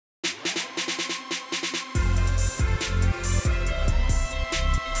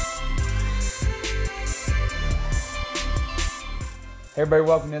Hey everybody,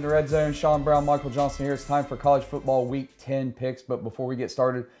 welcome to the Red Zone. Sean Brown, Michael Johnson here. It's time for college football week 10 picks. But before we get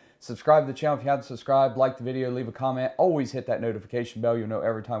started, subscribe to the channel if you haven't subscribed, like the video, leave a comment. Always hit that notification bell. You'll know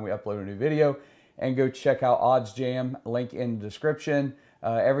every time we upload a new video. And go check out Odds Jam, link in the description.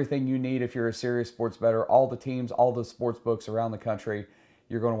 Everything you need if you're a serious sports bettor, all the teams, all the sports books around the country,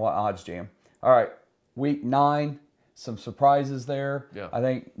 you're going to want Odds Jam. All right, week 9. Some surprises there. Yeah. I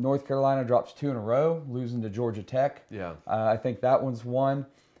think North Carolina drops 2 in a row, losing to Georgia Tech. Yeah. I think that one's one.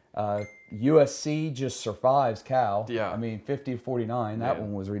 USC just survives Cal. Yeah. I mean, 50-49. That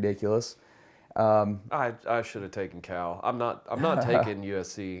one was ridiculous. I should have taken Cal. I'm not taking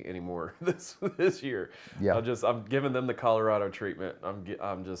USC anymore this year. Yeah. I'm giving them the Colorado treatment.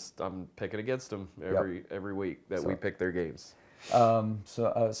 I'm picking against them every week that we pick their games.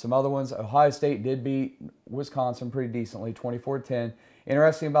 Some other ones. Ohio State did beat Wisconsin pretty decently, 24-10.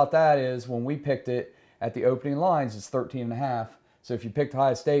 Interesting about that is when we picked it at the opening lines, it's 13.5. So if you picked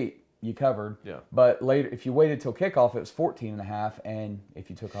Ohio State, you covered. Yeah. But later, if you waited till kickoff, it was 14.5. And if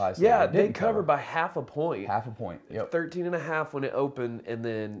you took Ohio State, yeah, it they didn't covered by half a point. Half a point. Yep. 13.5 when it opened, and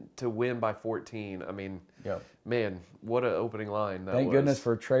then to win by 14. I mean, man, what an opening line that was. Thank goodness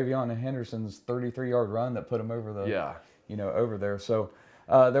for Travion Henderson's 33-yard run that put him over the over there. So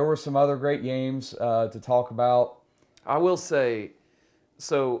there were some other great games to talk about. I will say,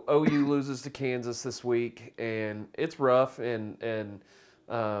 so OU loses to Kansas this week, and it's rough, and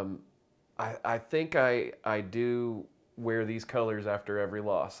I think I do wear these colors after every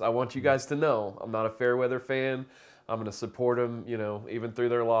loss. I want you guys to know I'm not a fair weather fan. I'm going to support them, even through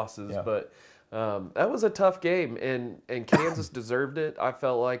their losses. Yeah. But that was a tough game, and Kansas deserved it. I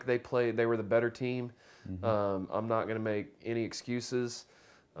felt like they were the better team. Mm-hmm. I'm not going to make any excuses.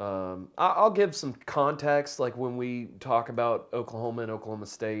 I'll give some context, like when we talk about Oklahoma and Oklahoma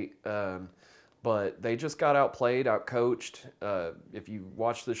State, but they just got outplayed, outcoached. If you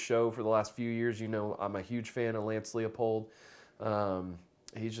watch this show for the last few years, you know I'm a huge fan of Lance Leopold.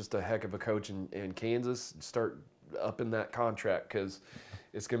 He's just a heck of a coach in Kansas. Start upping that contract because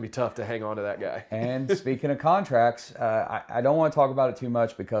it's going to be tough to hang on to that guy. And speaking of contracts, I don't want to talk about it too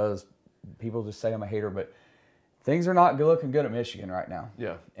much because people just say I'm a hater, but things are not looking good at Michigan right now.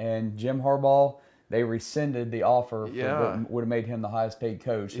 Yeah. And Jim Harbaugh, they rescinded the offer for what would have made him the highest paid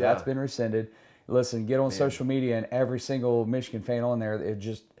coach. Yeah. That's been rescinded. Listen, get on social media, and every single Michigan fan on there, it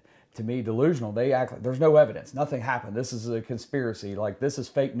just, to me, delusional. They act like there's no evidence. Nothing happened. This is a conspiracy. Like, this is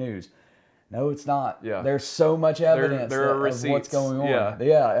fake news. No, it's not. Yeah. There's so much evidence there are of what's going on. Yeah.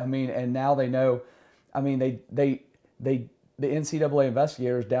 Yeah. I mean, and now they know. I mean, the NCAA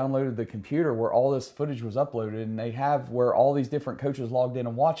investigators downloaded the computer where all this footage was uploaded, and they have where all these different coaches logged in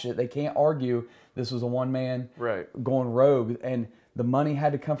and watched it. They can't argue this was a one-man going rogue, and the money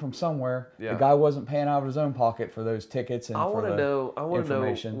had to come from somewhere. Yeah. The guy wasn't paying out of his own pocket for those tickets and I want to know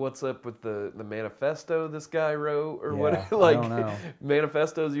what's up with the manifesto this guy wrote or what. Like, I don't know.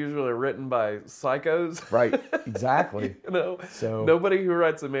 Manifestos usually are written by psychos. Right, exactly. So nobody who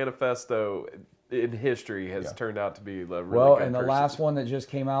writes a manifesto in history has turned out to be a really good and the person. last one that just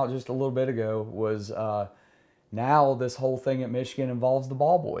came out just a little bit ago was now this whole thing at Michigan involves the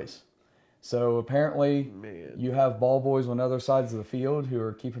ball boys. So apparently you have ball boys on other sides of the field who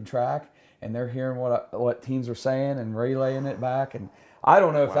are keeping track, and they're hearing what teams are saying and relaying it back. And I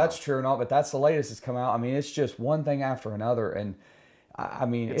don't know if that's true or not, but that's the latest that's come out. I mean, it's just one thing after another, and I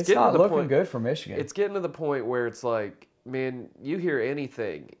mean, it's not looking good for Michigan. It's getting to the point where it's like, man, you hear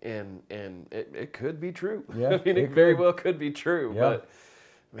anything, and it could be true. Yeah, I mean, it very well could be true. Yeah. But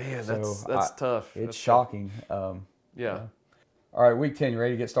man, that's tough. It's shocking. Yeah. All right, week 10. You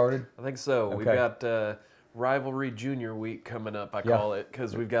ready to get started? I think so. Okay. We've got rivalry junior week coming up. I call it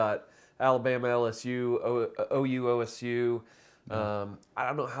because we've got Alabama, LSU, OU, OSU. I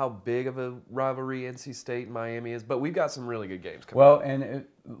don't know how big of a rivalry NC State and Miami is, but we've got some really good games coming up.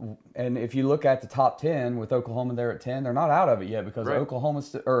 And if you look at the top 10 with Oklahoma there at 10, they're not out of it yet because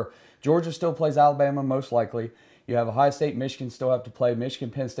Georgia still plays Alabama most likely. You have Ohio State, Michigan still have to play. Michigan,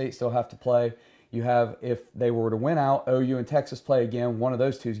 Penn State still have to play. You have, if they were to win out, OU and Texas play again. One of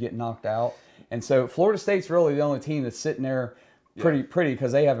those two is getting knocked out. And so Florida State's really the only team that's sitting there pretty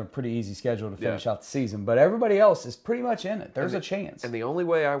because they have a pretty easy schedule to finish out the season. But everybody else is pretty much in it. There's a chance. And the only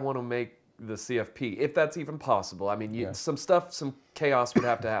way I want to make the CFP, if that's even possible, I mean, some chaos would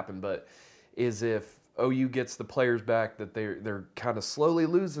have to happen, but is if OU gets the players back that they're kind of slowly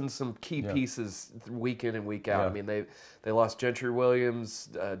losing some key pieces week in and week out. I mean, they lost Gentry Williams,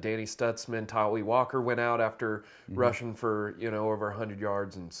 Danny Stutzman, Tawee Walker went out after rushing for over 100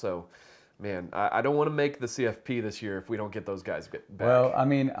 yards, and so man, I don't want to make the CFP this year if we don't get those guys back. Well, I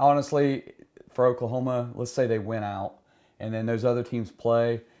mean, honestly, for Oklahoma, let's say they win out and then those other teams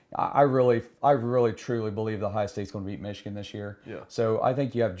play. I really truly believe the Ohio State's going to beat Michigan this year. Yeah. So I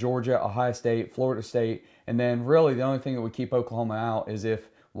think you have Georgia, Ohio State, Florida State, and then really the only thing that would keep Oklahoma out is if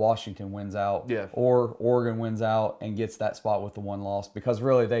Washington wins out, or Oregon wins out and gets that spot with the one loss, because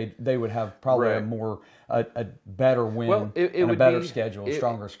really they would have probably a better win and a better schedule, a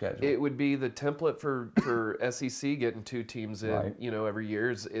stronger schedule. It would be the template for SEC getting 2 teams in, every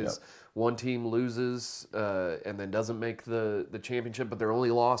year is one team loses and then doesn't make the championship, but their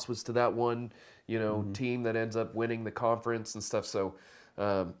only loss was to that one, team that ends up winning the conference and stuff. So,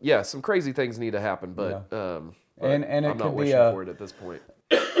 some crazy things need to happen, but and I'm not wishing for it at this point.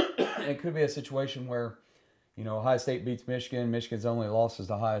 It could be a situation where, Ohio State beats Michigan. Michigan's only loss is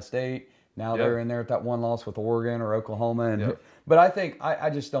to Ohio State. Now they're in there at that one loss with Oregon or Oklahoma. But I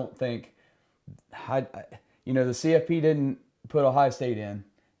just don't think, the CFP didn't put Ohio State in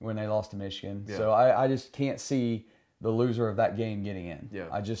when they lost to Michigan. Yeah. So I just can't see the loser of that game getting in. Yeah.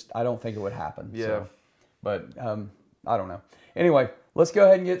 I don't think it would happen. Yeah. So, but I don't know. Anyway, let's go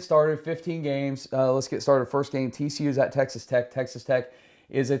ahead and get started. 15 games. Let's get started. First game, TCU is at Texas Tech. Texas Tech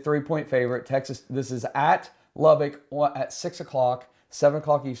is a 3-point favorite. This is at Lubbock at 6 o'clock, 7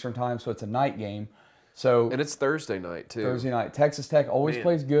 o'clock Eastern time, so it's a night game. And it's Thursday night, too. Thursday night. Texas Tech always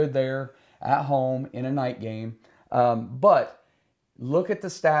plays good there at home in a night game. But look at the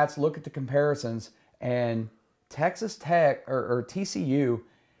stats, look at the comparisons, and Texas Tech or TCU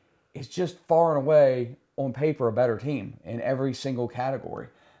is just far and away on paper a better team in every single category.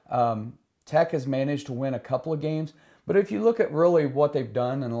 Tech has managed to win a couple of games, but if you look at really what they've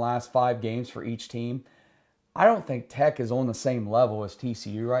done in the last 5 games for each team, I don't think Tech is on the same level as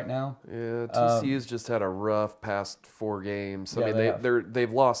TCU right now. Yeah, TCU's just had a rough past 4 games. I mean,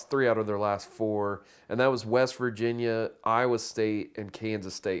 they've lost 3 out of their last 4, and that was West Virginia, Iowa State, and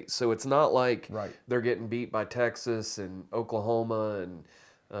Kansas State. So it's not like they're getting beat by Texas and Oklahoma and.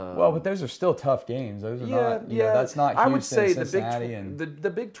 Well, but those are still tough games. Those are not. That's not Houston, I would say Cincinnati, the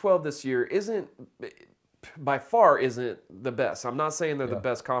Big 12 this year isn't by far isn't the best. I'm not saying they're the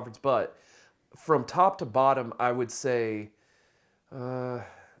best conference, but from top to bottom, I would say, I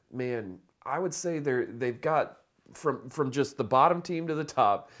would say they've got from just the bottom team to the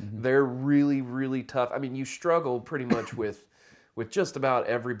top, they're really, really tough. I mean, you struggle pretty much with just about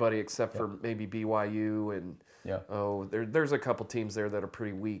everybody except for maybe BYU and there's a couple teams there that are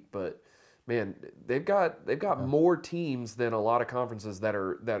pretty weak, but man, they've got more teams than a lot of conferences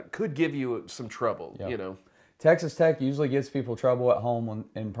that could give you some trouble. Texas Tech usually gives people trouble at home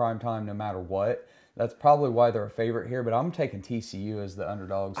in prime time no matter what. That's probably why they're a favorite here, but I'm taking TCU as the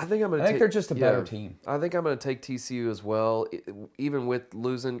underdogs. I think they're just a better team. I think I'm going to take TCU as well, even with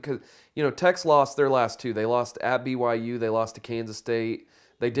losing, because Tech's lost their last 2. They lost at BYU, they lost to Kansas State.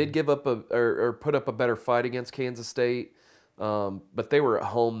 They did give up or put up a better fight against Kansas State, but they were at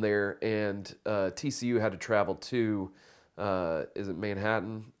home there, and TCU had to travel to, is it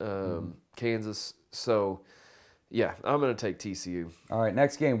Manhattan, Kansas? So, yeah, I'm going to take TCU. All right,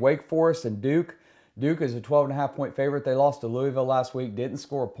 next game, Wake Forest and Duke. Duke is a 12.5-point favorite. They lost to Louisville last week, didn't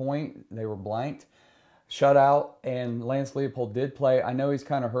score a point. They were blanked. Shutout, and Lance Leopold did play. I know he's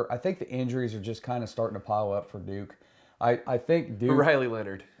kind of hurt. I think the injuries are just kind of starting to pile up for Duke. I think Duke. Riley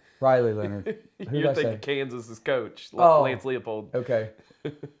Leonard. Who You're thinking Kansas's coach, Lance Leopold. Okay.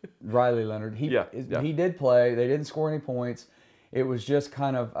 Riley Leonard. He did play. They didn't score any points. It was just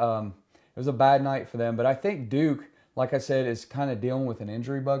kind of it was a bad night for them. But I think Duke, like I said, is kind of dealing with an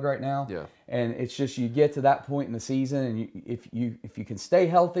injury bug right now. Yeah. And it's just you get to that point in the season, and if you can stay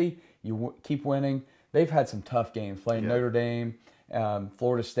healthy, you keep winning. They've had some tough games playing Notre Dame,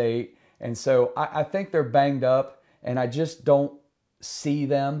 Florida State, and so I think they're banged up. And I just don't see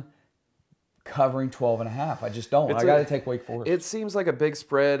them covering 12.5. I just don't. I got to take Wake Forest. It seems like a big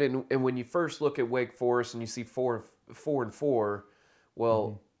spread, and when you first look at Wake Forest and you see 4-4,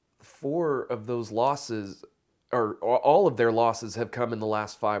 well, 4 of those losses, or all of their losses, have come in the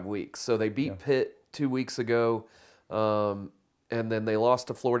last 5 weeks. So they beat Pitt 2 weeks ago, and then they lost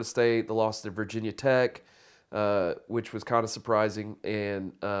to Florida State. They lost to Virginia Tech. Which was kind of surprising,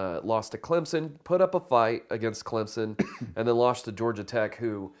 and lost to Clemson, put up a fight against Clemson, and then lost to Georgia Tech,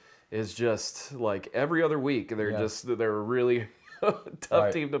 who is just like every other week. They're a really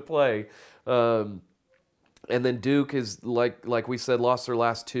tough team to play. And then Duke is like we said, lost their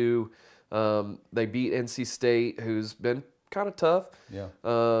last 2. They beat NC State, who's been kind of tough. Yeah.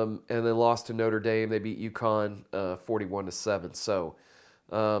 And then lost to Notre Dame. They beat UConn 41-7. So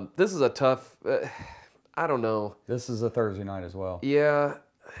this is a tough. I don't know. This is a Thursday night as well. Yeah.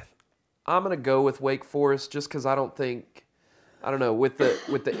 I'm going to go with Wake Forest just because I don't know, with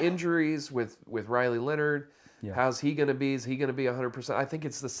the injuries with Riley Leonard, Yeah. How's he going to be? Is he going to be 100%? I think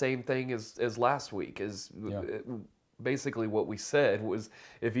it's the same thing as last week. Basically what we said was,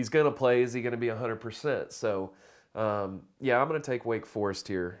 if he's going to play, is he going to be 100%? So, yeah, I'm going to take Wake Forest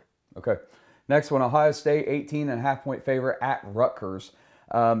here. Okay. Next one, Ohio State, 18.5-point favorite at Rutgers.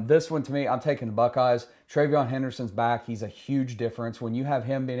 This one, to me, I'm taking the Buckeyes. Travion Henderson's back. He's a huge difference. When you have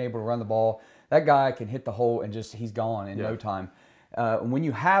him being able to run the ball, that guy can hit the hole and he's gone in no time. When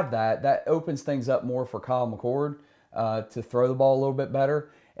you have that, that opens things up more for Kyle McCord to throw the ball a little bit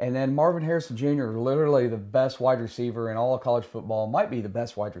better. And then Marvin Harrison Jr., literally the best wide receiver in all of college football, might be the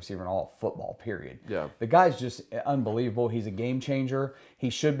best wide receiver in all of football, period. Yeah. The guy's just unbelievable. He's a game changer. He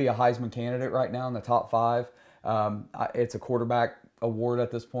should be a Heisman candidate right now in the top 5. It's a quarterback award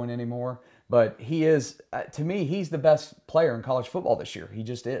at this point anymore. But he is, to me, he's the best player in college football this year. He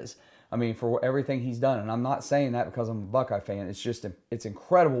just is. I mean, for everything he's done. And I'm not saying that because I'm a Buckeye fan. It's just, it's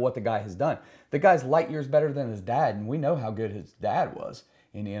incredible what the guy has done. The guy's light years better than his dad, and we know how good his dad was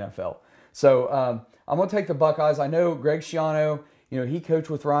in the NFL. So I'm going to take the Buckeyes. I know Greg Schiano, he coached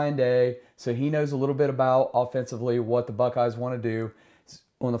with Ryan Day, so he knows a little bit about offensively what the Buckeyes want to do.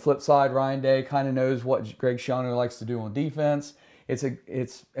 On the flip side, Ryan Day kind of knows what Greg Schiano likes to do on defense. It's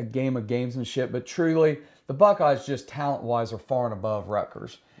a game of gamesmanship, but truly, the Buckeyes just talent-wise are far and above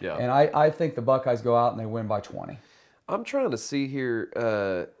Rutgers. Yeah. And I think the Buckeyes go out and they win by 20. I'm trying to see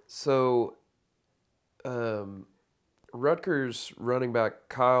here. Rutgers running back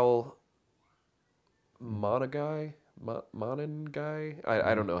Kyle Monangai.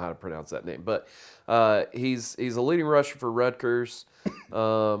 I don't know how to pronounce that name, but he's a leading rusher for Rutgers.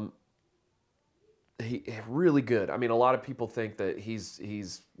 He really good. I mean, a lot of people think that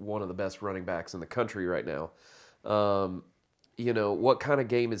he's one of the best running backs in the country right now. What kind of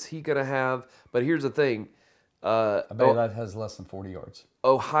game is he going to have? But here's the thing. I bet that has less than 40 yards.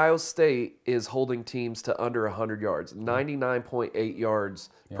 Ohio State is holding teams to under 100 yards, 99.8 yards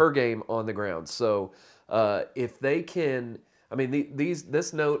per game on the ground. So if they can, I mean,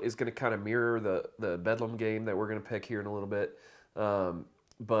 this note is going to kind of mirror the Bedlam game that we're going to pick here in a little bit.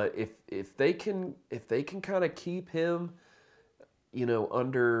 But if they can kind of keep him,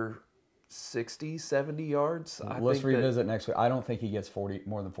 under 60, 70 yards, Let's revisit next week. I don't think he gets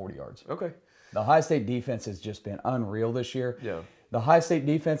more than 40 yards. Okay. The Ohio State defense has just been unreal this year. Yeah. The Ohio State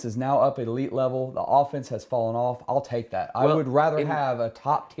defense is now up at elite level. The offense has fallen off. I'll take that. I would rather have a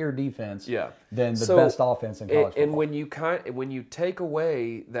top-tier defense than the best offense in college football. And when you take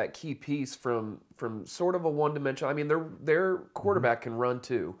away that key piece from sort of a one-dimensional, I mean, their quarterback can run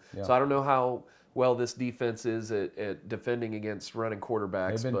too. Yeah. So I don't know how well this defense is at defending against running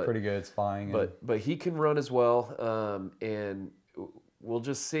quarterbacks. They've been pretty good at spying. But he can run as well, and we'll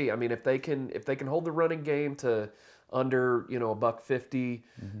just see. I mean, if they can hold the running game to under $150,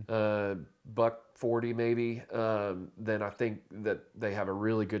 $140 maybe, then I think that they have a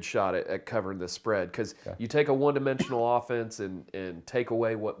really good shot at covering the spread. Because you take a one-dimensional offense and take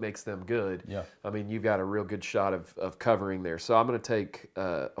away what makes them good. Yeah. I mean, you've got a real good shot of covering there. So I'm going to take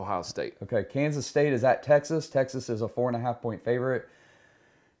Ohio State. Okay, Kansas State is at Texas. Texas is a 4.5-point favorite.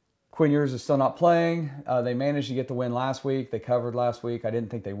 Quinn Ewers is still not playing. They managed to get the win last week. They covered last week. I didn't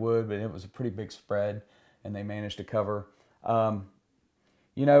think they would, but it was a pretty big spread, and they managed to cover.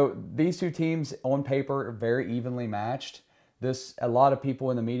 These two teams on paper are very evenly matched. A lot of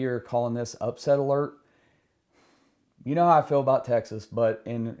people in the media are calling this upset alert. You know how I feel about Texas, but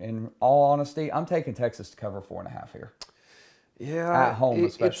in all honesty, I'm taking Texas to cover 4.5 here. Yeah, at home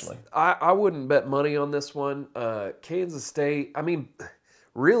especially. I wouldn't bet money on this one. Kansas State, I mean,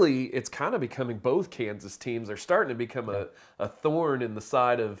 really, it's kind of becoming both Kansas teams. They're starting to become a thorn in the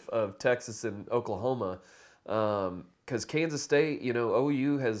side of Texas and Oklahoma. Because Kansas State,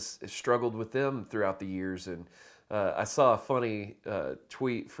 OU has struggled with them throughout the years. And I saw a funny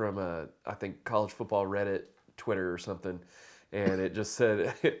tweet from, I think, College Football Reddit, Twitter or something. And it just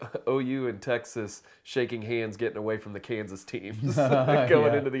said, OU and Texas shaking hands, getting away from the Kansas teams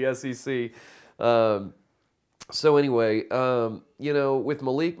going into the SEC. So anyway, with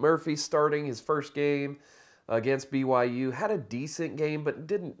Malik Murphy starting his first game against BYU, had a decent game, but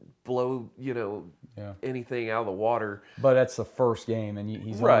didn't blow, anything out of the water. But that's the first game, and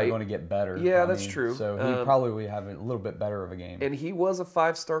he's only going to get better. Yeah, that's true. So he probably will have a little bit better of a game. And he was a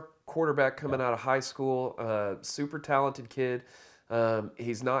 5-star quarterback coming out of high school, super talented kid.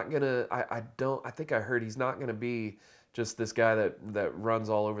 He's not going to, I think I heard he's not going to be just this guy that runs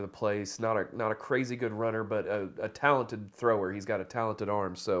all over the place. Not a crazy good runner, but a talented thrower. He's got a talented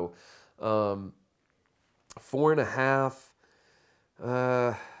arm. So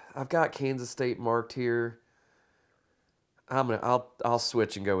 4.5. I've got Kansas State marked here. I'll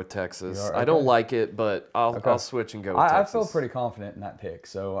switch and go with Texas. Okay. I don't like it, but I'll switch and go with Texas. I feel pretty confident in that pick,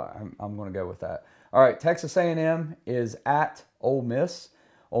 so I'm going to go with that. All right, Texas A&M is at Ole Miss.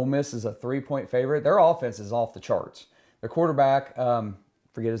 Ole Miss is a 3-point favorite. Their offense is off the charts. Their quarterback,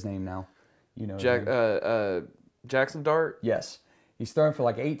 forget his name now. You know, Jackson Dart. Yes, he's thrown for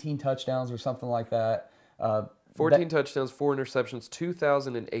like 18 touchdowns or something like that. 14 touchdowns, 4 interceptions,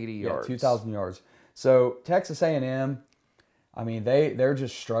 2,080 yards. 2,000 yards. So Texas A&M, I mean, they're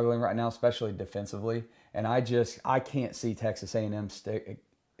just struggling right now, especially defensively. And I can't see Texas A&M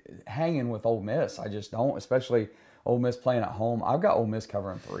hanging with Ole Miss. I just don't, especially Ole Miss playing at home. I've got Ole Miss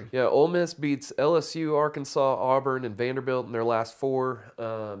covering 3. Yeah, Ole Miss beats LSU, Arkansas, Auburn, and Vanderbilt in their last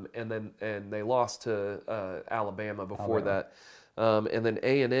 4, and they lost to Alabama before that. And then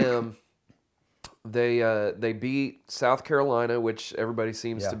A&M, they beat South Carolina, which everybody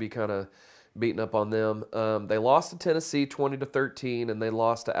seems to be kind of beating up on them. They lost to Tennessee 20-13, and they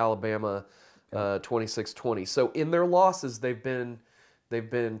lost to Alabama 26-20. So in their losses, they've been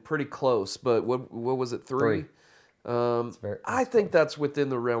pretty close. But what was it, 3? I think that's within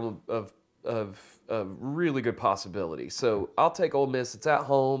the realm of really good possibility. So I'll take Ole Miss. It's at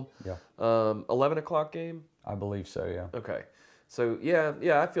home. Yeah. 11 o'clock game? I believe so, yeah. Okay. So,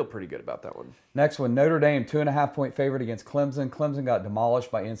 yeah, I feel pretty good about that one. Next one, Notre Dame, 2.5-point favorite against Clemson. Clemson got demolished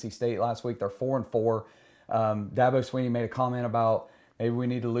by NC State last week. They're 4-4. Dabo Swinney made a comment about maybe we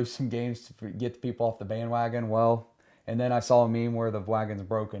need to lose some games to get the people off the bandwagon. Well, and then I saw a meme where the wagon's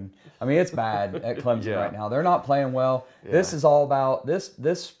broken. I mean, it's bad at Clemson right now. They're not playing well. Yeah. This is all about, this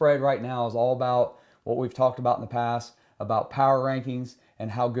spread right now is all about what we've talked about in the past, about power rankings and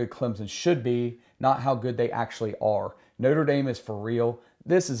how good Clemson should be, not how good they actually are. Notre Dame is for real.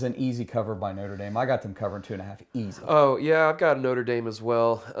 This is an easy cover by Notre Dame. I got them covering 2.5 easy. Oh, yeah, I've got Notre Dame as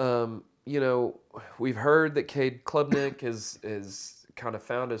well. You know, we've heard that Cade Klubnik is kind of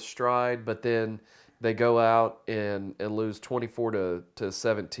found his stride, but then they go out and lose 24-17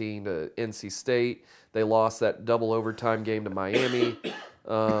 to NC State. They lost that double overtime game to Miami.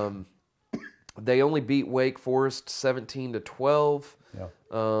 They only beat Wake Forest 17-12.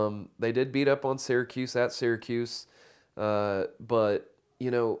 Yeah. They did beat up on Syracuse at Syracuse. But,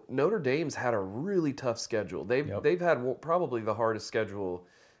 you know, Notre Dame's had a really tough schedule. They've had probably the hardest schedule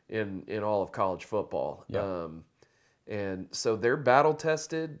in all of college football. Yep. And so they're battle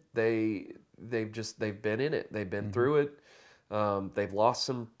tested. They've been in it. They've been through it. They've lost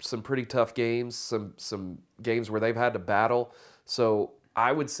some pretty tough games, some games where they've had to battle. So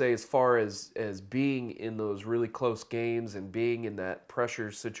I would say as far as being in those really close games and being in that pressure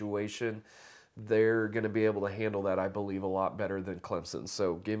situation, they're going to be able to handle that, I believe, a lot better than Clemson.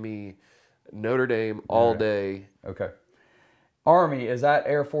 So give me Notre Dame all day. Okay. Army is at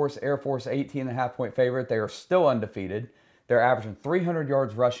Air Force. Air Force, 18.5-point favorite. They are still undefeated. They're averaging 300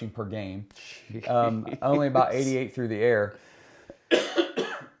 yards rushing per game. Only about 88 through the air.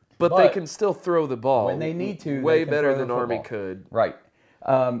 But they can still throw the ball. When they need to. Way better than Army could. Right.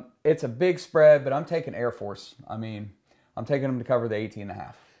 It's a big spread, but I'm taking Air Force. I mean, I'm taking them to cover the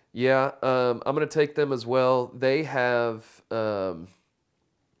 18.5. Yeah, I'm going to take them as well. They have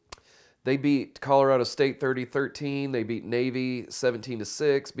they beat Colorado State 30-13. They beat Navy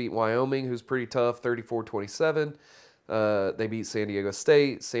 17-6. Beat Wyoming, who's pretty tough, 34-27. They beat San Diego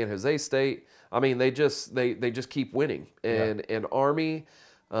State, San Jose State. I mean, they just keep winning. And Army,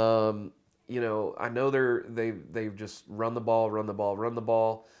 you know, I know they've just run the ball.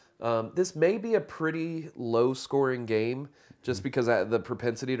 This may be a pretty low-scoring game just because of the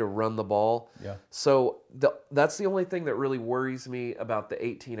propensity to run the ball. Yeah. So that's the only thing that really worries me about the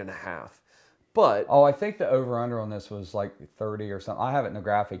 18.5. But I think the over-under on this was like 30 or something. I have it in the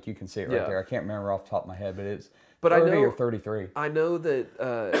graphic. You can see it right there. I can't remember off the top of my head, but it's 30 or 33. I know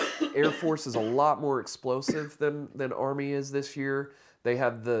that Air Force is a lot more explosive than Army is this year. They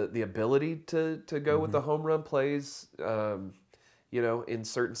have the ability to go with the home run plays, you know, in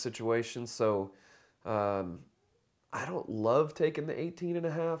certain situations. So I don't love taking the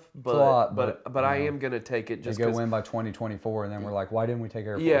 18.5, but I am going to take it just because. They go win by 2024, and then we're like, why didn't we take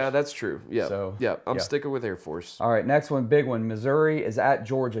Air Force? Yeah, that's true. Yeah, I'm sticking with Air Force. All right, next one, big one. Missouri is at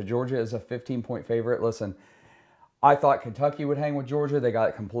Georgia. Georgia is a 15-point favorite. Listen, I thought Kentucky would hang with Georgia. They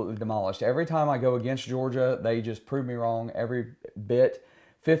got completely demolished. Every time I go against Georgia, they just prove me wrong every bit.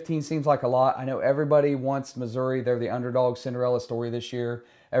 15 seems like a lot. I know everybody wants Missouri. They're the underdog Cinderella story this year.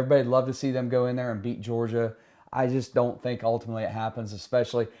 Everybody'd love to see them go in there and beat Georgia. I just don't think ultimately it happens,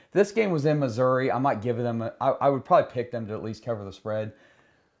 especially if this game was in Missouri. I might give them I would probably pick them to at least cover the spread.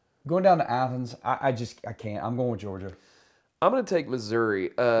 Going down to Athens, I can't. I'm going with Georgia. I'm going to take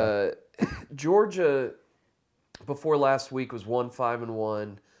Missouri. Georgia, before last week was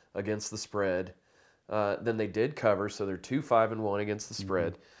 1-5-1 against the spread. Then they did cover, so they're 2-5-1 against the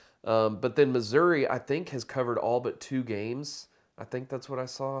spread. But then Missouri, I think, has covered all but 2 games. I think that's what I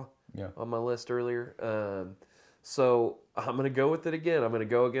saw on my list earlier. So I'm going to go with it again. I'm going to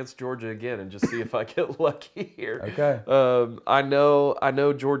go against Georgia again and just see if I get lucky here. Okay. I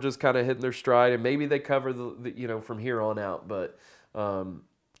know Georgia's kind of hitting their stride, and maybe they cover the from here on out. But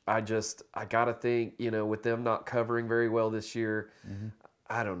I got to think, with them not covering very well this year,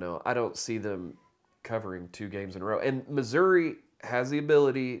 I don't know. I don't see them covering 2 games in a row. And Missouri has the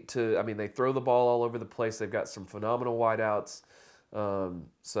ability to, they throw the ball all over the place. They've got some phenomenal wideouts.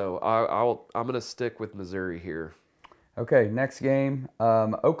 So I'm going to stick with Missouri here. Okay, next game.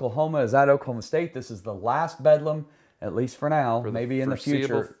 Oklahoma is at Oklahoma State. This is the last Bedlam, at least for now. Maybe in the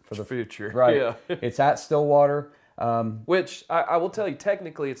future. For the future. Right. Yeah. It's at Stillwater. Which, I will tell you,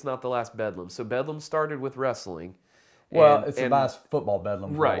 technically it's not the last Bedlam. So Bedlam started with wrestling. Well, it's the last football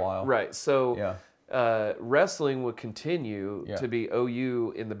Bedlam for a while. Right. So wrestling would continue to be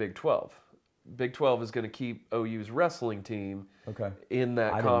OU in the Big 12. Big 12 is going to keep OU's wrestling team in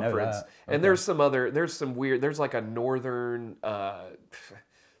that conference. And there's there's like a Northern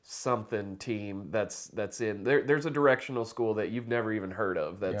something team that's in there. There's a directional school that you've never even heard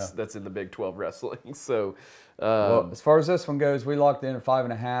of that's in the Big 12 wrestling. So well, as far as this one goes, we locked in at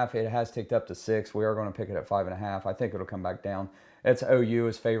 5.5. It has ticked up to 6. We are going to pick it at 5.5. I think it'll come back down. It's OU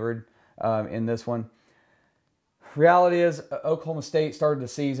is favored in this one. Reality is Oklahoma State started the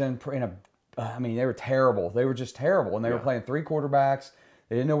season in a they were terrible. They were just terrible. And they were playing 3 quarterbacks.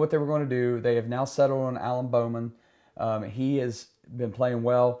 They didn't know what they were going to do. They have now settled on Alan Bowman. He has been playing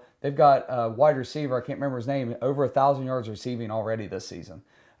well. They've got a wide receiver, I can't remember his name, over 1,000 yards receiving already this season.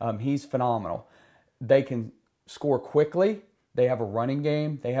 He's phenomenal. They can score quickly. They have a running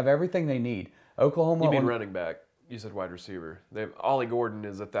game. They have everything they need. Oklahoma. You mean running back? You said wide receiver. Ollie Gordon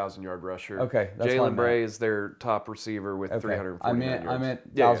is a 1,000-yard rusher. Okay, that's Jalen Bray is their top receiver with 349 yards. I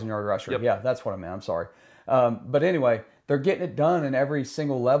meant 1,000-yard rusher. Yeah, that's what I meant. I'm sorry. But anyway, they're getting it done in every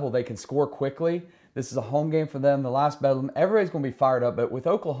single level. They can score quickly. This is a home game for them. The last Bedlam. Everybody's going to be fired up. But with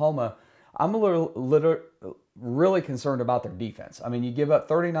Oklahoma, I'm really concerned about their defense. You give up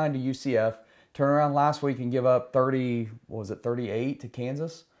 39 to UCF. Turn around last week and give up 38 to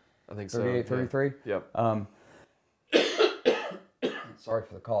Kansas? I think so. 38, 33? Yep. Sorry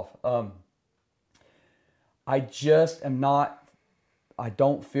for the cough. I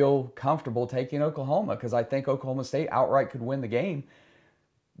don't feel comfortable taking Oklahoma because I think Oklahoma State outright could win the game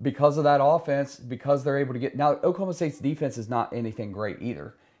because of that offense, because they're able to get... Now, Oklahoma State's defense is not anything great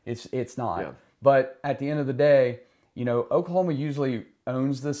either. It's not. Yeah. But at the end of the day, Oklahoma usually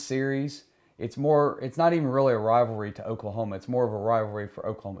owns this series. It's not even really a rivalry to Oklahoma. It's more of a rivalry for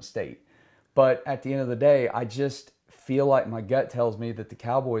Oklahoma State. But at the end of the day, I just feel like my gut tells me that the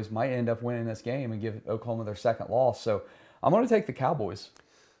Cowboys might end up winning this game and give Oklahoma their second loss. So I'm going to take the Cowboys.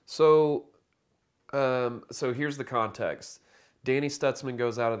 So here's the context. Danny Stutzman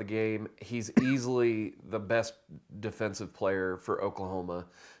goes out of the game. He's easily the best defensive player for Oklahoma.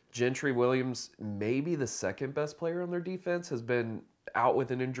 Gentry Williams, maybe the second best player on their defense, has been out with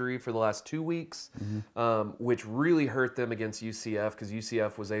an injury for the last 2 weeks, which really hurt them against UCF because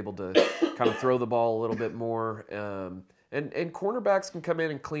UCF was able to kind of throw the ball a little bit more. And cornerbacks can come in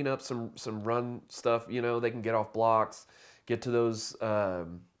and clean up some run stuff. They can get off blocks, get to those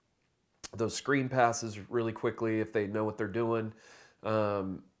screen passes really quickly if they know what they're doing.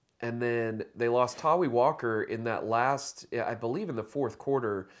 And then they lost Tawi Walker in that last, I believe in the fourth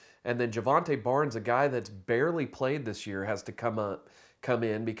quarter. And then Javonte Barnes, a guy that's barely played this year, has to come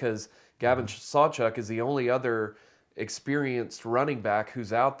in because Gavin Sawchuk is the only other experienced running back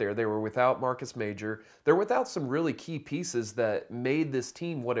who's out there. They were without Marcus Major. They're without some really key pieces that made this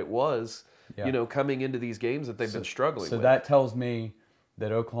team what it was, coming into these games that they've been struggling with. So that tells me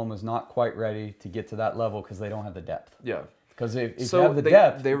that Oklahoma's not quite ready to get to that level because they don't have the depth. Yeah. Because if you have the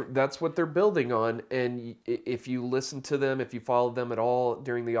depth... that's what they're building on. And if you listen to them, if you followed them at all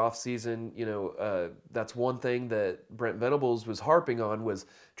during the offseason, that's one thing that Brent Venables was harping on, was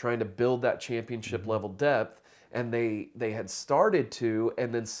trying to build that championship-level depth. And they had started to,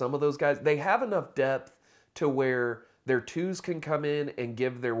 and then some of those guys, they have enough depth to where their twos can come in and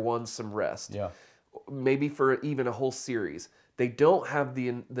give their ones some rest. Yeah. Maybe for even a whole series. They don't have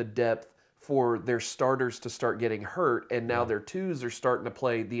the depth for their starters to start getting hurt, and now their twos are starting to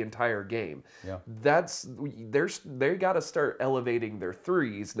play the entire game. Yeah. They got to start elevating their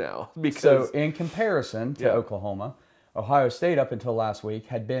threes now. Because so in comparison to Oklahoma, Ohio State up until last week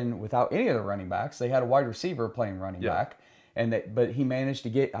had been without any of the running backs. They had a wide receiver playing running back, but he managed to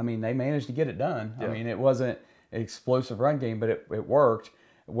get. They managed to get it done. Yeah. It wasn't explosive run game, but it worked.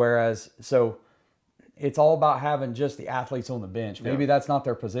 Whereas, so it's all about having just the athletes on the bench. Maybe that's not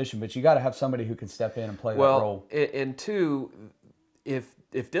their position, but you got to have somebody who can step in and play that role. And two, if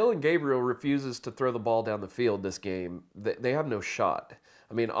Dylan Gabriel refuses to throw the ball down the field this game, they have no shot.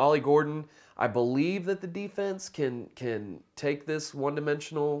 I mean, Ollie Gordon, I believe that the defense can take this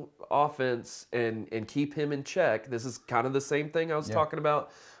one-dimensional offense and keep him in check. This is kind of the same thing I was talking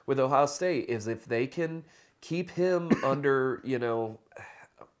about with Ohio State, is if they can keep him under,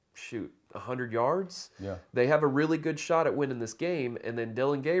 100 yards, they have a really good shot at winning this game. And then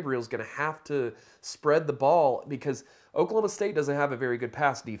Dylan Gabriel's going to have to spread the ball because Oklahoma State doesn't have a very good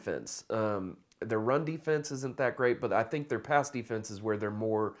pass defense. Their run defense isn't that great, but I think their pass defense is where they're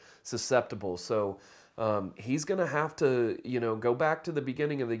more susceptible. So he's going to have to, go back to the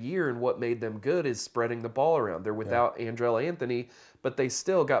beginning of the year, and what made them good is spreading the ball around. They're without Andrell Anthony, but they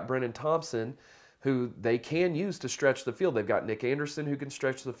still got Brennan Thompson, who they can use to stretch the field. They've got Nick Anderson, who can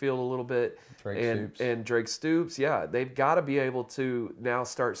stretch the field a little bit, and Drake Stoops. Yeah, they've got to be able to now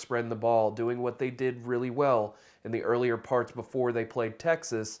start spreading the ball, doing what they did really well in the earlier parts before they played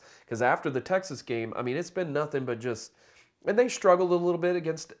Texas. Because after the Texas game, I mean, it's been nothing but just – and they struggled a little bit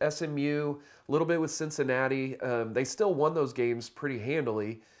against SMU, a little bit with Cincinnati. They still won those games pretty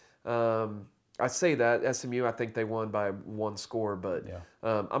handily. I say that. SMU, I think they won by one score. But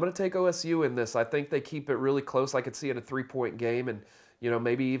I'm going to take OSU in this. I think they keep it really close. I could see it a 3-point game. And,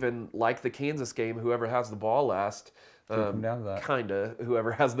 maybe even like the Kansas game, whoever has the ball last. Kind of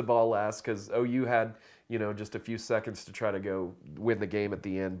whoever has the ball last, because OU had – just a few seconds to try to go win the game at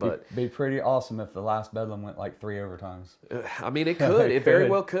the end. But be pretty awesome if the last Bedlam went like 3 overtimes. I mean, it could. It very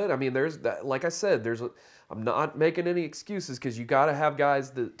well could. I mean, there's that. Like I said, I'm not making any excuses, because you got to have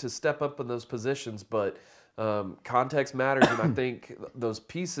guys to step up in those positions. But context matters, and I think those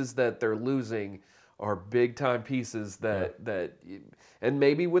pieces that they're losing are big time pieces that and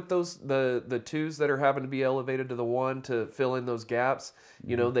maybe with those the twos that are having to be elevated to the one to fill in those gaps,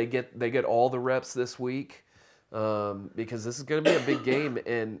 they get all the reps this week, because this is going to be a big game,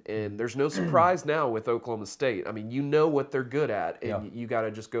 and there's no surprise now with Oklahoma State. I mean, what they're good at, and you got to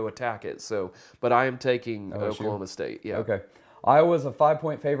just go attack it. So, but I am taking Oklahoma State. Yeah. Okay. Iowa's a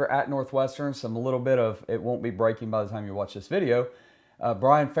 5-point favorite at Northwestern. Some little bit of it won't be breaking by the time you watch this video.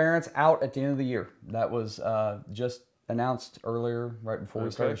 Brian Ferentz out at the end of the year. That was just announced earlier, right before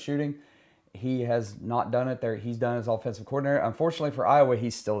we started shooting. He has not done it there. He's done as offensive coordinator. Unfortunately for Iowa,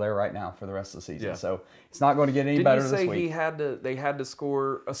 he's still there right now for the rest of the season. So it's not going to get any better this week. Didn't you say they had to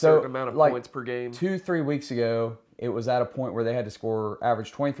score a certain amount of points per game? 2-3 weeks ago, it was at a point where they had to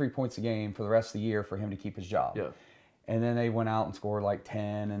average 23 points a game for the rest of the year for him to keep his job. Yeah. And then they went out and scored like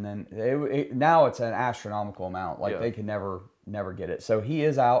 10, and then now it's an astronomical amount. Like they can never get it. So he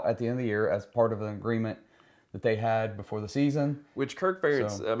is out at the end of the year as part of an agreement that they had before the season. Which Kirk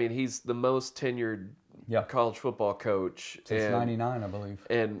Ferentz, I mean, he's the most tenured college football coach. Since 99, I believe.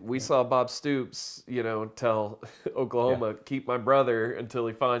 And we saw Bob Stoops, tell Oklahoma, keep my brother until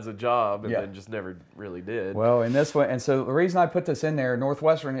he finds a job, and then just never really did. Well, in this one, and so the reason I put this in there,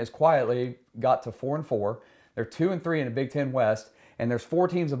 Northwestern has quietly got to 4-4. They're 2-3 in the Big Ten West, and there's 4 or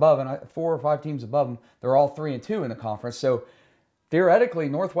 5 teams above them. They're all 3-2 in the conference. So theoretically,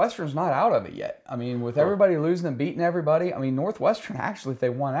 Northwestern's not out of it yet. I mean, with everybody losing and beating everybody, I mean, Northwestern actually, if they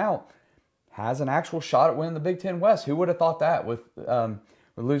won out, has an actual shot at winning the Big Ten West. Who would have thought that with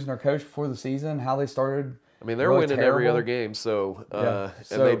losing their coach before the season, how they started? I mean, they're really winning every other game. So,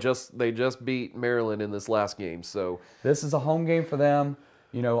 and they just beat Maryland in this last game. So this is a home game for them.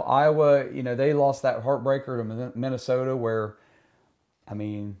 Iowa, they lost that heartbreaker to Minnesota where, I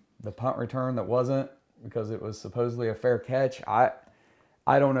mean, the punt return that wasn't, because it was supposedly a fair catch. I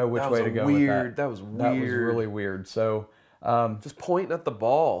don't know which way to go with that. That was weird. That was really weird. So just pointing at the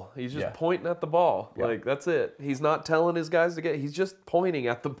ball. He's just pointing at the ball. Yeah. Like, that's it. He's not telling his guys to get. He's just pointing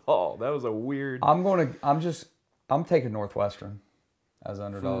at the ball. That was a weird. I'm taking Northwestern as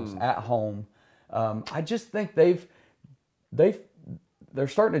underdogs at home. I just think they're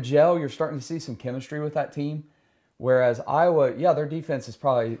starting to gel. You're starting to see some chemistry with that team. Whereas Iowa, their defense is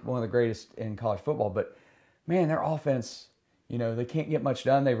probably one of the greatest in college football. But, man, their offense, they can't get much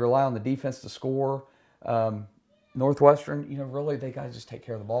done. They rely on the defense to score. Northwestern, really, they got to just take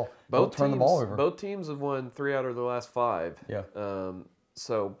care of the ball. Don't turn the ball over. Both teams have won 3 out of the last 5. Yeah.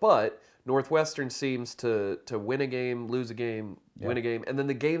 But Northwestern seems to win a game, lose a game, win a game. And then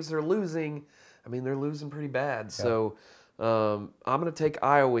the games they're losing, I mean, they're losing pretty bad. Yeah. So I'm going to take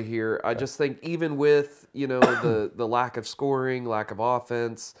Iowa here. I just think even with, the lack of scoring, lack of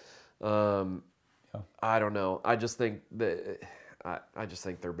offense, I don't know. I just think they're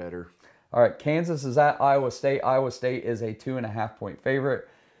better. All right, Kansas is at Iowa State. Iowa State is a 2.5-point favorite.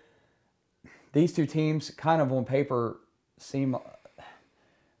 These two teams kind of on paper seem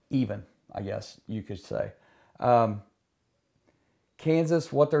even, I guess you could say.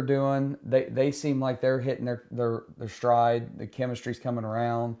 Kansas, what they're doing, they seem like they're hitting their stride. The chemistry's coming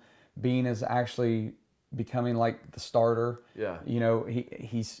around. Bean is actually becoming like the starter. Yeah. You know,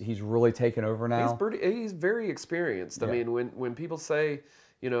 he's really taken over now. He's very experienced. Yeah. I mean, when people say,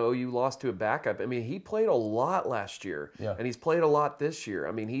 you know, you lost to a backup, I mean, he played a lot last year. Yeah. And he's played a lot this year.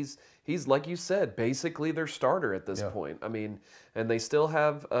 I mean, he's like you said, basically their starter at this point. I mean, and they still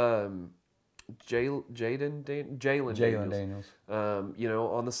have Jalen Daniels. You know,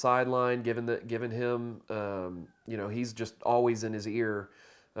 on the sideline, giving him, you know, he's just always in his ear,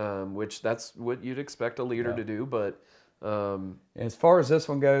 which that's what you'd expect a leader to do. But as far as this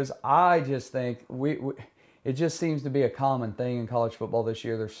one goes, I just think it just seems to be a common thing in college football this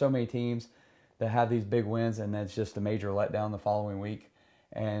year. There's so many teams that have these big wins, and that's just a major letdown the following week.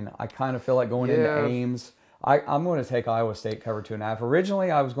 And I kind of feel like going into Ames, I'm going to take Iowa State cover 2.5. Originally,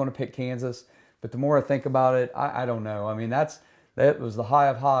 I was going to pick Kansas, but the more I think about it, I don't know. I mean, that was the high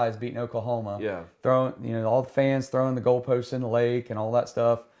of highs beating Oklahoma. Yeah. Throwing, you know, all the fans throwing the goalposts in the lake and all that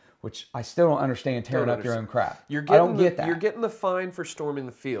stuff, which I still don't understand tearing up your own crap. I don't get that. You're getting the fine for storming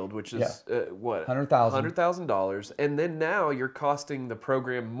the field, which is what? $100,000. $100,000. And then now you're costing the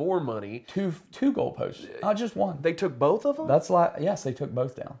program more money. Two goalposts, not just one. They took both of them? Yes, they took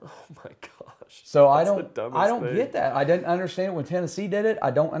both down. Oh my gosh. So That's I don't get that. I didn't understand it when Tennessee did it.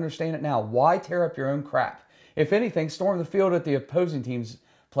 I don't understand it now. Why tear up your own crap? If anything, storm the field at the opposing team's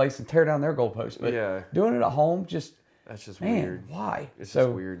place and tear down their goalposts. But doing it at home, that's just man, weird. Why? It's just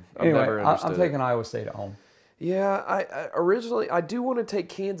weird. Anyway, never understood I'm taking Iowa State at home. Yeah, I originally I do want to take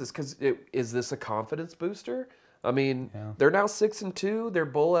Kansas because is this a confidence booster? I mean, they're now 6-2. They're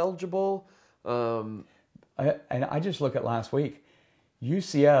bowl eligible. And I just look at last week.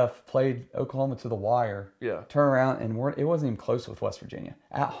 UCF played Oklahoma to the wire. Yeah. Turn around and it wasn't even close with West Virginia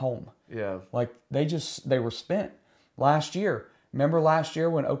at home. Yeah. Like they were spent last year. Remember last year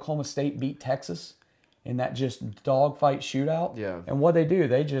when Oklahoma State beat Texas in that just dogfight shootout? Yeah. And what they do,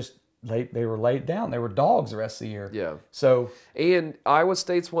 they were laid down. They were dogs the rest of the year. Yeah. So and Iowa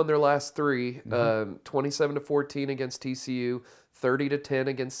State's won their last three, 27-14 against TCU, 30-10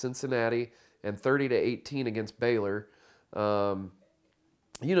 against Cincinnati, and 30-18 against Baylor.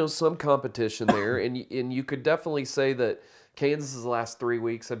 You know, some competition there, and you could definitely say that Kansas's last 3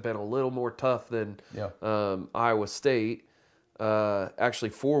 weeks have been a little more tough than Iowa State. Actually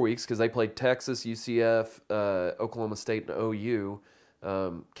 4 weeks because they played Texas, UCF, Oklahoma State, and OU.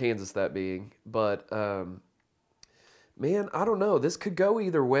 Kansas that being. But man, I don't know. This could go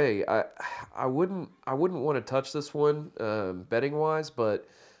either way. I wouldn't want to touch this one betting wise, but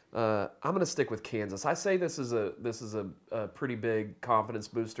I'm going to stick with Kansas. I say this is a pretty big confidence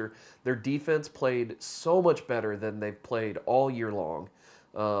booster. Their defense played so much better than they've played all year long.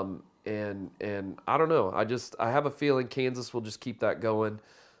 And I don't know. I have a feeling Kansas will just keep that going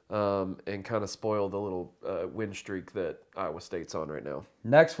and kind of spoil the little win streak that Iowa State's on right now.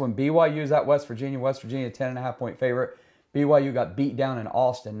 Next one, BYU's at West Virginia. West Virginia 10.5-point favorite. BYU got beat down in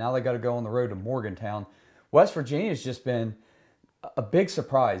Austin. Now they got to go on the road to Morgantown. West Virginia's just been a big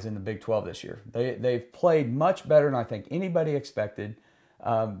surprise in the Big 12 this year. They've played much better than I think anybody expected.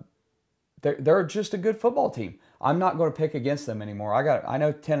 They're just a good football team. I'm not going to pick against them anymore. I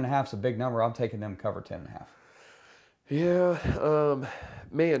know 10.5 is a big number. I'm taking them cover 10.5. Yeah,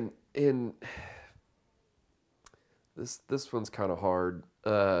 man. In this one's kind of hard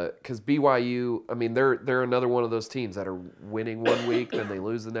because BYU. I mean, they're another one of those teams that are winning 1 week, then they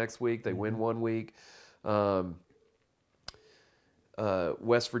lose the next week. They win 1 week.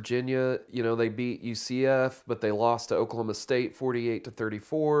 West Virginia, you know, they beat UCF, but they lost to Oklahoma State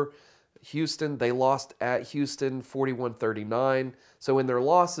 48-34. Houston, they lost at Houston 41-39. So in their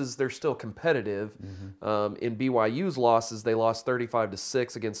losses, they're still competitive. In BYU's losses, they lost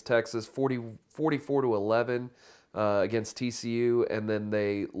 35-6 against Texas, 44-11 against TCU, and then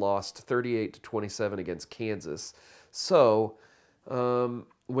they lost 38-27 against Kansas. So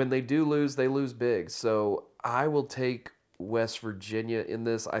when they do lose, they lose big. So I will take West Virginia in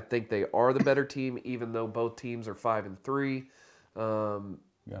this. I think they are the better team, even though both teams are 5-3.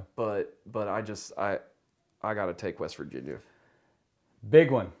 But I got to take West Virginia. Big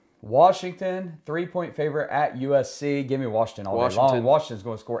one. Washington, 3-point favorite at USC. Give me Washington all day long. Washington's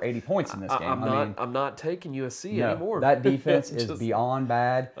going to score 80 points in this game. I'm not taking USC anymore. That defense is beyond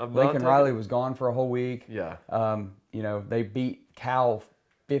bad. Lincoln Riley was gone for a whole week. Yeah. You know, they beat Cal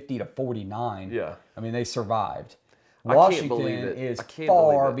 50-49. Yeah. I mean, they survived. Washington is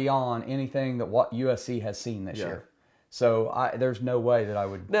far beyond anything that what USC has seen this year. So there's no way that I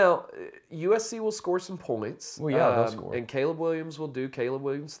would. Now, USC will score some points. Well, yeah, they'll score. And Caleb Williams will do Caleb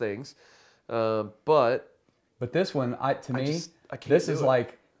Williams things. But this one, this is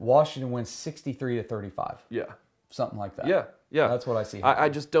like Washington wins 63-35. Yeah. Something like that. Yeah, yeah. That's what I see. I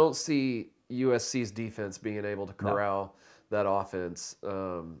just don't see USC's defense being able to corral that offense.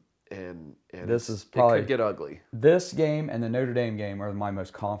 And this is probably, it could get ugly. This game and the Notre Dame game are my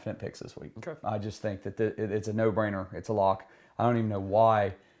most confident picks this week. Okay. I just think that it's a no-brainer. It's a lock. I don't even know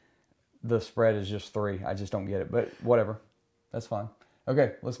why the spread is just 3. I just don't get it. But whatever. That's fine.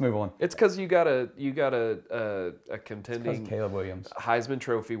 Okay, let's move on. It's because you got a contending Caleb Williams, Heisman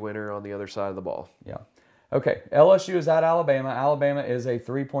Trophy winner on the other side of the ball. Yeah. Okay, LSU is at Alabama. Alabama is a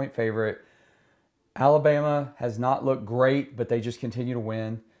 3-point favorite. Alabama has not looked great, but they just continue to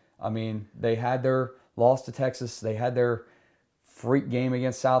win. I mean, they had their loss to Texas. They had their freak game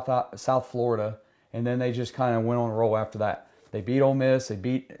against South Florida, and then they just kind of went on a roll after that. They beat Ole Miss. They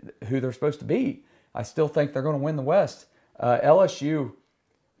beat who they're supposed to beat. I still think they're going to win the West. LSU,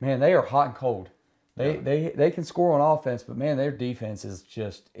 man, they are hot and cold. They can score on offense, but, man, their defense is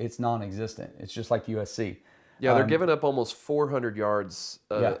just – it's non-existent. It's just like USC. Yeah, they're giving up almost 400 yards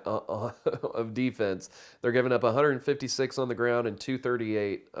of defense. They're giving up 156 on the ground and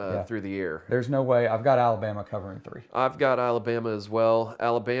 238 through the air. There's no way. I've got Alabama covering 3. I've got Alabama as well.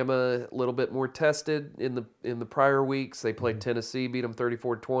 Alabama a little bit more tested in the prior weeks. They played Tennessee, beat them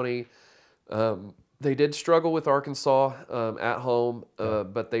 34-20. They did struggle with Arkansas at home,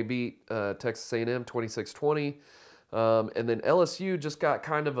 but they beat Texas A&M 26-20. And then LSU just got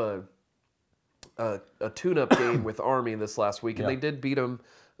kind of a tune-up game with Army this last week, and they did beat them.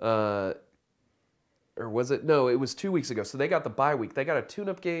 Or was it? No, it was 2 weeks ago. So they got the bye week. They got a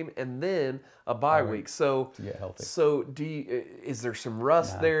tune-up game and then a bye week. So to get healthy. So is there some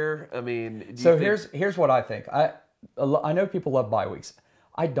rust there? I mean, here's what I think. I know people love bye weeks.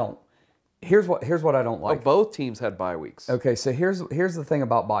 I don't. Here's what I don't like. Oh, both teams had bye weeks. Okay, so here's the thing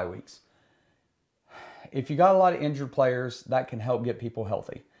about bye weeks. If you got a lot of injured players, that can help get people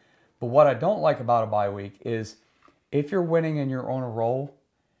healthy. But what I don't like about a bye week is if you're winning and you're on a roll,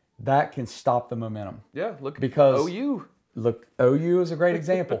 that can stop the momentum. Yeah, look at OU. Look, OU is a great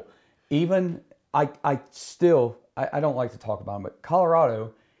example. Even I don't like to talk about them, but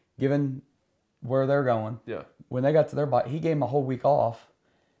Colorado, given where they're going, when they got to their bye, he gave them a whole week off.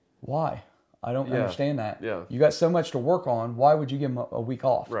 Why? I don't understand that. Yeah. You got so much to work on. Why would you give them a week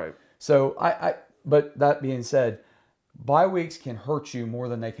off? Right. So but that being said, bye weeks can hurt you more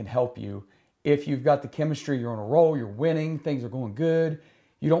than they can help you. If you've got the chemistry, you're on a roll, you're winning, things are going good,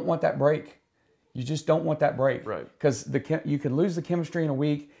 you don't want that break. You just don't want that break. Right. Because you can lose the chemistry in a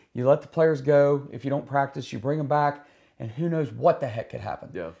week. You let the players go. If you don't practice, you bring them back, and who knows what the heck could happen.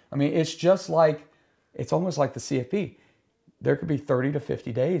 Yeah. I mean, it's almost like the CFP. There could be 30 to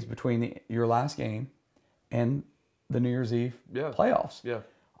 50 days between your last game and the New Year's Eve playoffs. Yeah.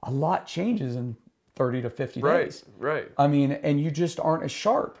 A lot changes in 30 to 50 days. Right. I mean, and you just aren't as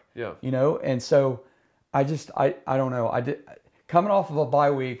sharp. Yeah. You know, and so I don't know. Coming off of a bye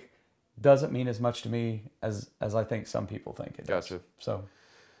week doesn't mean as much to me as I think some people think it does. Gotcha. So,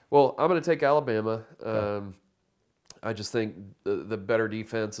 well, I'm going to take Alabama. I just think the better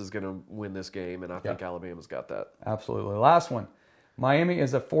defense is going to win this game, and I think Alabama's got that. Absolutely. Last one. Miami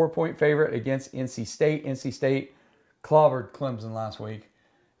is a 4-point favorite against NC State. NC State clobbered Clemson last week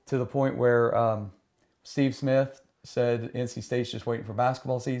to the point where Steve Smith said NC State's just waiting for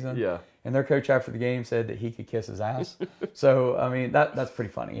basketball season. Yeah. And their coach after the game said that he could kiss his ass. So, I mean, that's pretty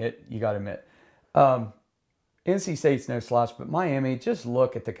funny. You got to admit. NC State's no slouch, but Miami, just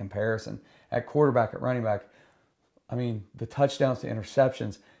look at the comparison at quarterback, at running back. I mean, the touchdowns to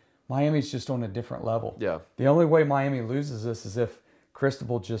interceptions, Miami's just on a different level. Yeah. The only way Miami loses this is if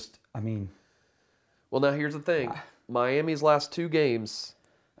Cristobal Well, now here's the thing. Miami's last 2 games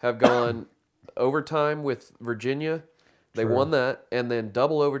have gone overtime with Virginia. They won that. And then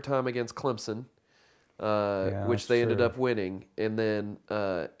double overtime against Clemson, which they ended up winning. And then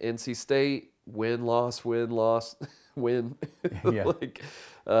NC State, win, loss, win, loss, win.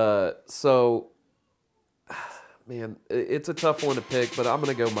 So... Man, it's a tough one to pick, but I'm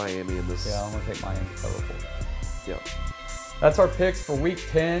going to go Miami in this. Yeah, I'm going to take Miami to cover 4. Yeah. That's our picks for Week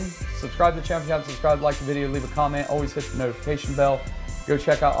 10. Subscribe to the channel if you haven't subscribed. Like the video, leave a comment. Always hit the notification bell. Go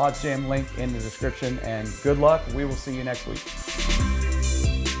check out OddsJam, link in the description. And good luck. We will see you next week.